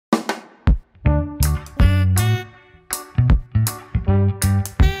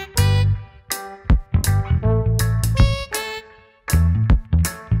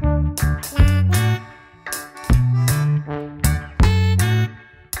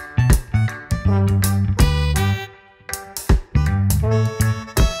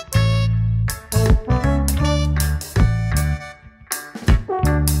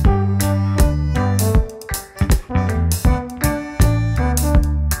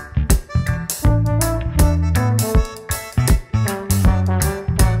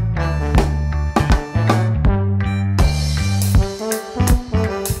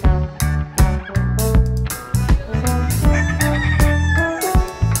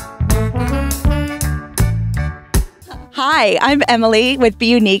Hi, I'm Emily with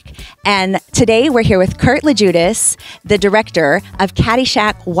bUneke, and today we're here with Curt LoGiudice, the director of Catty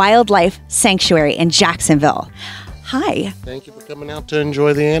Shack Wildlife Sanctuary in Jacksonville. Hi. Thank you for coming out to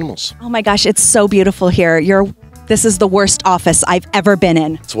enjoy the animals. Oh my gosh, it's so beautiful here. This is the worst office I've ever been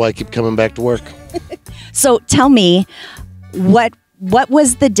in. That's why I keep coming back to work. So tell me, what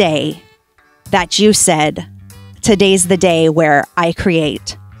was the day that you said, today's the day where I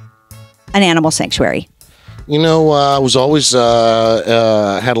create an animal sanctuary? You know, I was always had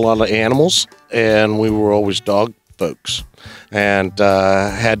a lot of animals, and we were always dog folks. And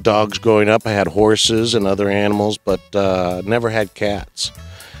had dogs growing up. I had horses and other animals, but never had cats.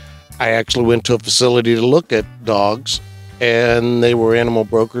 I actually went to a facility to look at dogs, and they were animal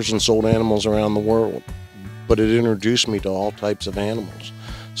brokers and sold animals around the world. But it introduced me to all types of animals.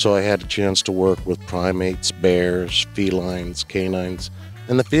 So I had a chance to work with primates, bears, felines, canines.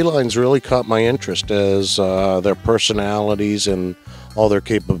 And the felines really caught my interest as their personalities and all their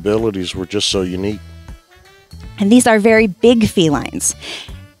capabilities were just so unique. And these are very big felines.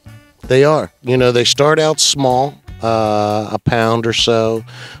 They are. You know, they start out small, a pound or so,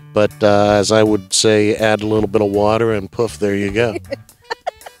 but as I would say, add a little bit of water and poof, there you go.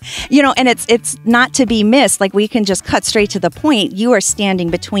 You know, and it's not to be missed. Like, we can just cut straight to the point. You are standing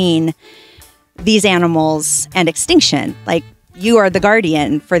between these animals and extinction. Like, you are the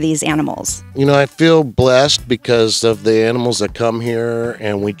guardian for these animals. You know, I feel blessed because of the animals that come here,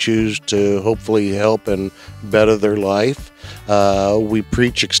 and we choose to hopefully help and better their life. We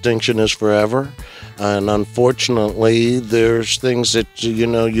preach extinction is forever. And unfortunately, there's things that, you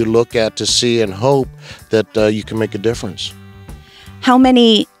know, you look at to see and hope that you can make a difference.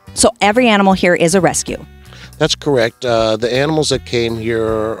 So every animal here is a rescue? That's correct. The animals that came here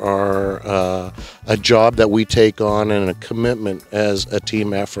are a job that we take on and a commitment as a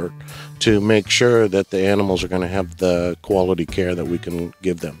team effort to make sure that the animals are going to have the quality care that we can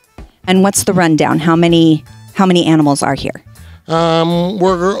give them. And what's the rundown? How many animals are here?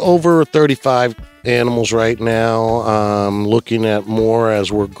 We're over 35 animals right now, looking at more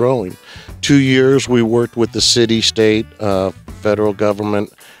as we're growing. 2 years we worked with the city, state, federal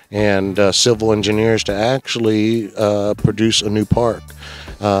government, and civil engineers to actually produce a new park.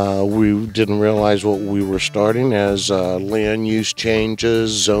 We didn't realize what we were starting as land use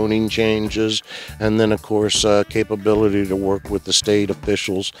changes, zoning changes, and then of course capability to work with the state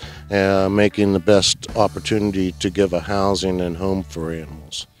officials, making the best opportunity to give a housing and home for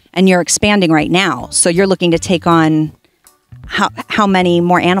animals. And you're expanding right now, so you're looking to take on how many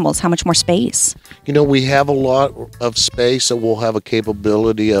more animals, how much more space? You know, we have a lot of space that will have a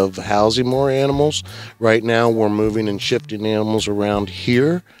capability of housing more animals. Right now, we're moving and shifting animals around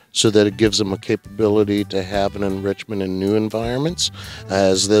here so that it gives them a capability to have an enrichment in new environments.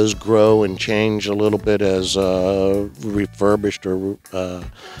 As those grow and change a little bit as refurbished or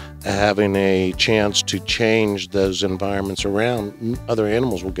having a chance to change those environments around, other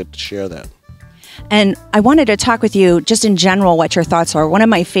animals will get to share that. And I wanted to talk with you just in general what your thoughts are. One of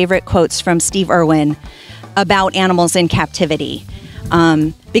my favorite quotes from Steve Irwin about animals in captivity,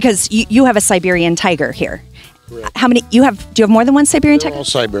 because you have a Siberian tiger here. Correct. How many do you have more than one Siberian tiger? They're all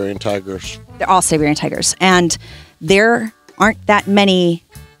Siberian tigers. They're all Siberian tigers, and there aren't that many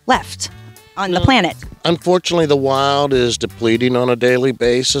left on the planet. Unfortunately, the wild is depleting on a daily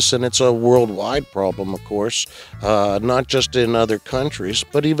basis, and it's a worldwide problem, of course, not just in other countries,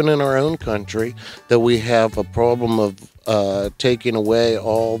 but even in our own country, that we have a problem of taking away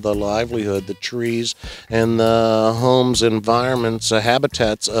all the livelihood, the trees, and the homes, environments,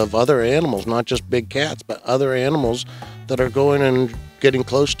 habitats of other animals, not just big cats, but other animals that are going and getting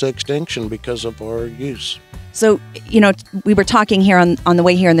close to extinction because of our use. So, you know, we were talking here on the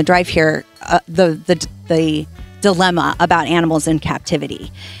way here in the drive here, the dilemma about animals in captivity.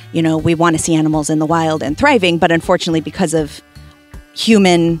 You know, we want to see animals in the wild and thriving, but unfortunately, because of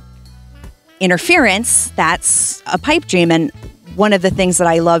human interference, that's a pipe dream. And one of the things that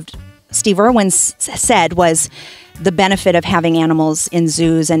I loved Steve Irwin said was the benefit of having animals in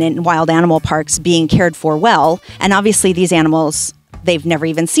zoos and in wild animal parks being cared for well. And obviously, these animals, they've never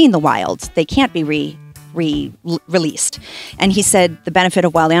even seen the wild. They can't be released. And he said the benefit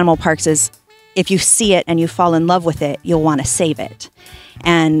of wild animal parks is if you see it and you fall in love with it, you'll want to save it.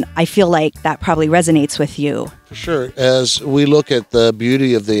 And I feel like that probably resonates with you. For sure. As we look at the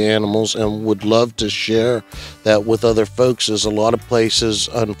beauty of the animals and would love to share that with other folks, there's a lot of places,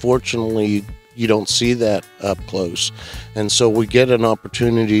 unfortunately, you don't see that up close. And so we get an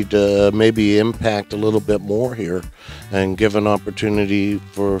opportunity to maybe impact a little bit more here and give an opportunity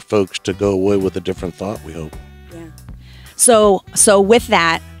for folks to go away with a different thought, we hope. Yeah. So with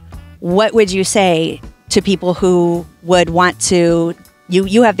that, what would you say to people who would want to,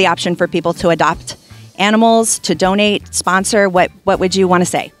 you have the option for people to adopt animals, to donate, sponsor. What would you want to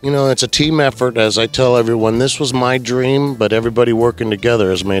say? You know, it's a team effort. As I tell everyone, this was my dream, but everybody working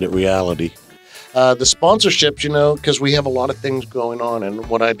together has made it reality. The sponsorships, you know, because we have a lot of things going on, and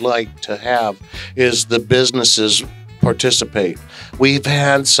what I'd like to have is the businesses participate. We've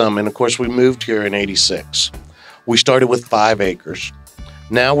had some, and of course we moved here in '86. We started with 5 acres.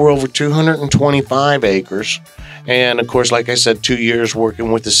 Now we're over 225 acres. And of course, like I said, 2 years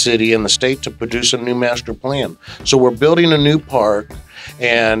working with the city and the state to produce a new master plan. So we're building a new park,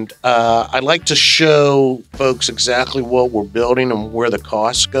 and I'd like to show folks exactly what we're building and where the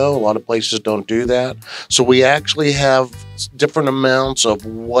costs go. A lot of places don't do that. So we actually have different amounts of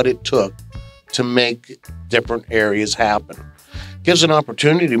what it took to make different areas happen. Gives an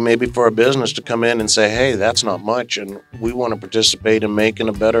opportunity maybe for a business to come in and say, hey, that's not much, and we want to participate in making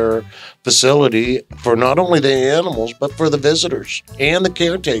a better facility for not only the animals, but for the visitors and the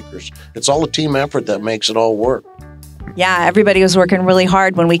caretakers. It's all a team effort that makes it all work. Yeah, everybody was working really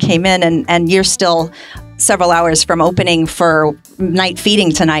hard when we came in, and you're still several hours from opening for night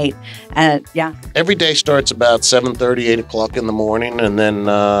feeding tonight. Yeah. Every day starts about 7:30, 8 o'clock in the morning, and then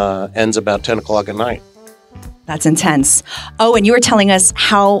ends about 10 o'clock at night. That's intense. Oh, and you were telling us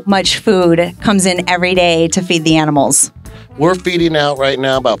how much food comes in every day to feed the animals. We're feeding out right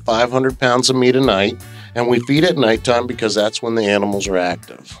now about 500 pounds of meat a night, and we feed at nighttime because that's when the animals are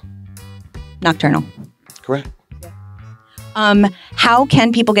active. Nocturnal. Correct. How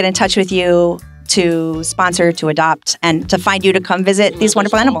can people get in touch with you to sponsor, to adopt, and to find you to come visit these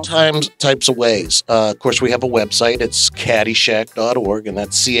wonderful animals? Types of ways. Of course, we have a website. It's cattyshack.org, and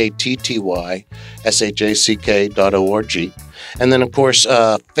that's CATTYSHACK.org. And then, of course,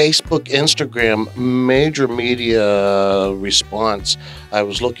 Facebook, Instagram, major media response. I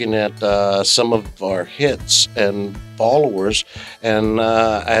was looking at some of our hits and followers, and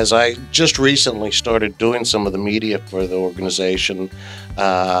as I just recently started doing some of the media for the organization,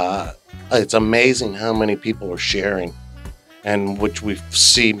 it's amazing how many people are sharing, and which we've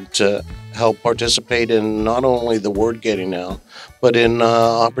seen to help participate in not only the word getting out, but in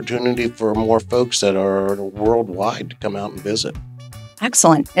opportunity for more folks that are worldwide to come out and visit.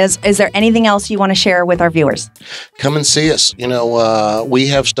 Excellent. Is there anything else you want to share with our viewers? Come and see us. You know, we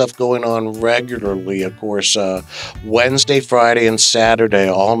have stuff going on regularly, of course, Wednesday, Friday, and Saturday,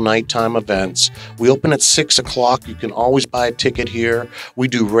 all nighttime events. We open at 6 o'clock. You can always buy a ticket here. We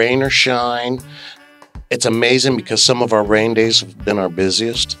do rain or shine. It's amazing because some of our rain days have been our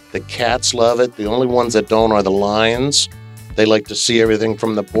busiest. The cats love it. The only ones that don't are the lions. They like to see everything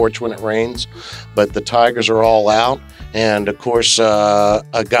from the porch when it rains. But the tigers are all out. And, of course, a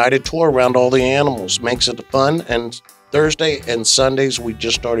guided tour around all the animals makes it fun. And Thursday and Sundays we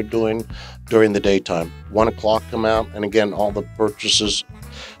just started doing during the daytime. 1 o'clock come out. And, again, all the purchases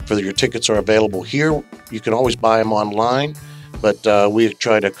for your tickets are available here. You can always buy them online. But we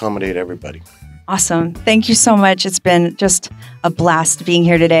try to accommodate everybody. Awesome. Thank you so much. It's been just a blast being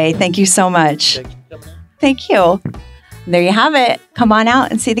here today. Thank you so much. Thank you. There you have it. Come on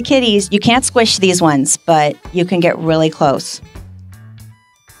out and see the kitties. You can't squish these ones, but you can get really close.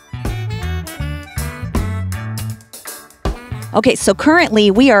 Okay, so currently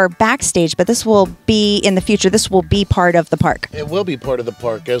we are backstage, but this will be in the future. This will be part of the park. It will be part of the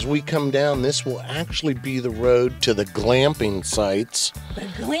park. As we come down, this will actually be the road to the glamping sites. The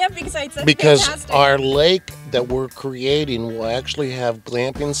glamping sites, that's because fantastic. Our lake that we're creating will actually have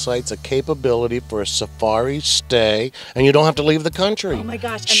glamping sites, a capability for a safari stay, and you don't have to leave the country. Oh my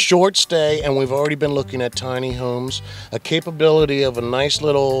gosh. Short stay, and we've already been looking at tiny homes, a capability of a nice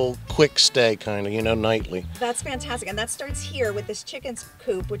little quick stay kind of, you know, nightly. That's fantastic. And that starts here with this chicken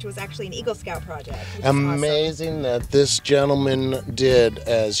coop, which was actually an Eagle Scout project. Amazing awesome. That this gentleman did,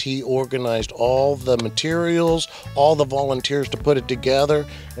 as he organized all the materials, all the volunteers to put it together.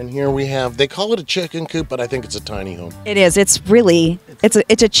 And here we have, they call it a chicken coop, but I think it's a tiny home. It is. It's really,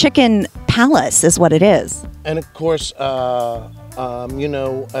 it's a chicken palace is what it is. And of course, you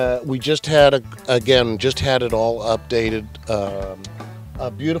know, we just had, it all updated. A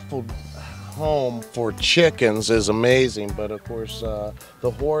beautiful home for chickens is amazing, but of course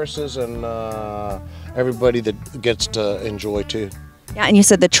the horses and everybody that gets to enjoy too. Yeah, and you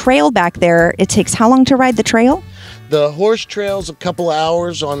said the trail back there, it takes how long to ride the trail? The horse trail's a couple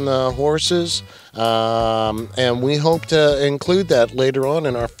hours on the horses, and we hope to include that later on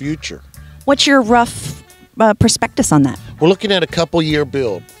in our future. What's your rough prospectus on that? We're looking at a couple-year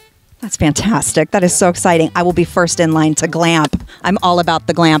build. That's fantastic. That is so exciting. I will be first in line to glamp. I'm all about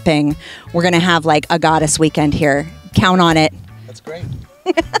the glamping. We're going to have like a goddess weekend here. Count on it. That's great.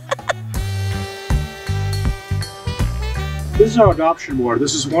 This is our adoption board.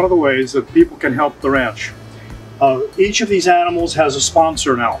 This is one of the ways that people can help the ranch. Each of these animals has a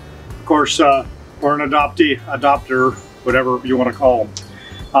sponsor now. Of course, or an adopter, whatever you want to call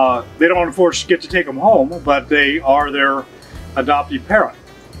them. They don't, of course, get to take them home, but they are their adoptive parent.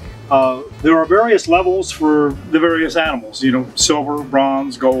 There are various levels for the various animals, you know, silver,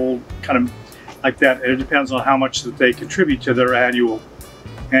 bronze, gold, kind of like that. And it depends on how much that they contribute to their annual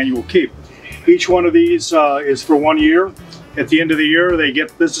keep. Each one of these is for 1 year. At the end of the year, they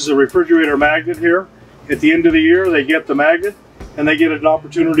get, this is a refrigerator magnet here. At the end of the year, they get the magnet and they get an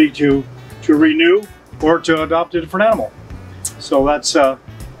opportunity to renew or to adopt a different animal. So that's, and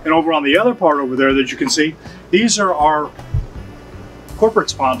over on the other part over there that you can see, these are our corporate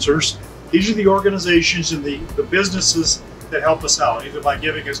sponsors. These are the organizations and the businesses that help us out, either by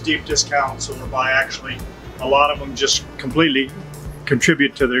giving us deep discounts or by actually, a lot of them just completely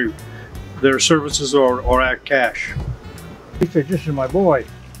contribute to their services or act cash. This is my boy.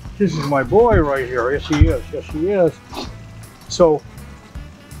 This is my boy right here. Yes, he is. Yes, he is. So,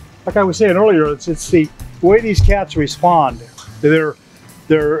 like I was saying earlier, it's the way these cats respond. They're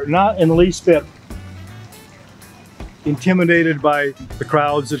not in the least bit intimidated by the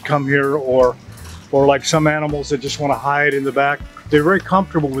crowds that come here, or like some animals that just want to hide in the back. They're very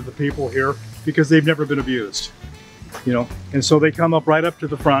comfortable with the people here because they've never been abused, you know. And so they come up right up to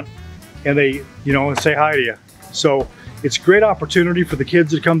the front and they, you know, and say hi to you. So it's a great opportunity for the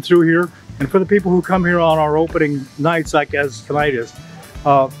kids that come through here and for the people who come here on our opening nights, like as tonight is,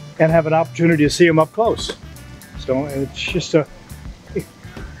 and have an opportunity to see them up close. So it's just a, hey,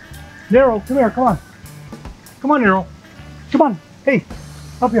 Nero, come here, come on. Come on, Nero. Come on. Hey,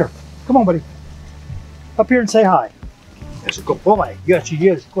 up here. Come on, buddy. Up here and say hi. That's a good boy. Yes, he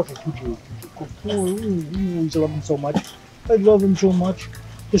is. Of course, I put you. I love him so much. I love him so much.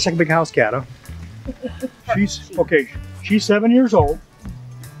 Just like a big house cat, huh? She's 7 years old,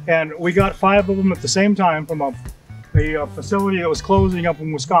 and we got 5 of them at the same time from a facility that was closing up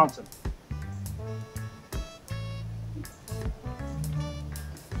in Wisconsin.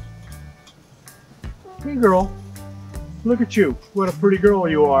 Hey girl, look at you. What a pretty girl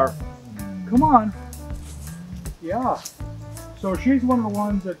you are. Come on. Yeah. So she's one of the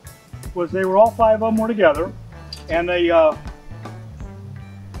ones that they were all 5 of them were together, and they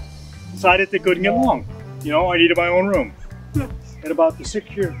decided they couldn't get along. You know, I needed my own room. At about the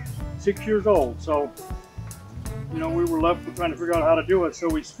 6 years old. So, you know, we were left with trying to figure out how to do it. So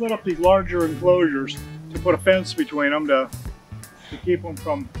we split up these larger enclosures to put a fence between them to keep them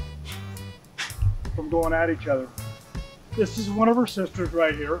from going at each other. This is one of her sisters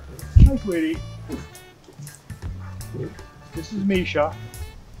right here. Hi, sweetie. This is Misha.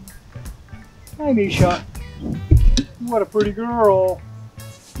 Hi, Misha. What a pretty girl.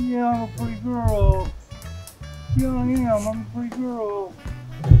 Yeah, I'm a pretty girl. Yeah, I am. I'm a pretty girl.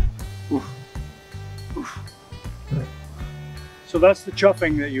 Oof. Oof. So that's the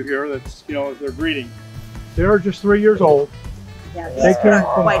chuffing that you hear. That's, you know, they're greeting. They're just 3 years old. Yeah, they came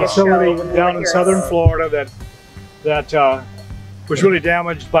from a facility down in southern Florida that was really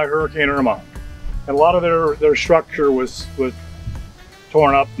damaged by Hurricane Irma. And a lot of their structure was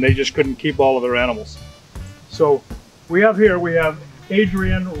torn up, and they just couldn't keep all of their animals. So we have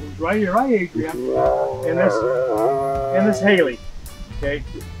Adrian, who's right here. Hi, Adrian. And this Haley. Okay,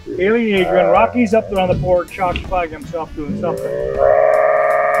 Haley and Adrian. Rocky's up there on the porch, occupying himself doing something.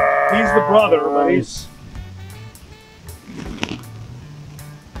 He's the brother, but he's.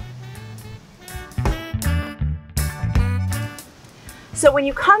 So when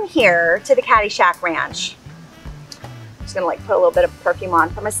you come here to the Catty Shack Ranch, I'm just gonna like put a little bit of perfume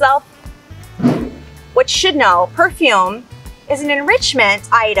on for myself. What you should know, perfume is an enrichment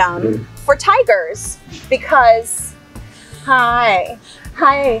item for tigers because, hi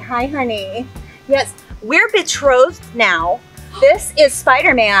honey. Yes, we're betrothed now. This is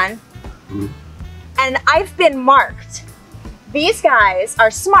Spiderman, and I've been marked. These guys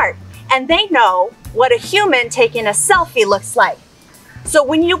are smart, and they know what a human taking a selfie looks like. So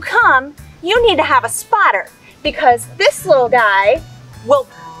when you come, you need to have a spotter because this little guy will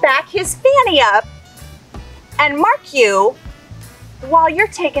back his fanny up and mark you while you're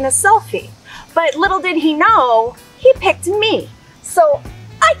taking a selfie. But little did he know, he picked me. So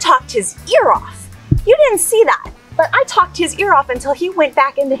I talked his ear off. You didn't see that, but I talked his ear off until he went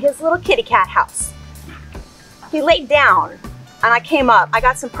back into his little kitty cat house. He laid down and I came up. I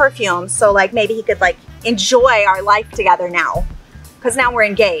got some perfume, so like maybe he could like enjoy our life together now, because now we're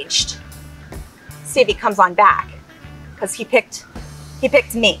engaged. See if he comes on back, because he picked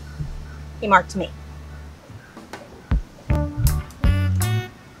me. He marked me.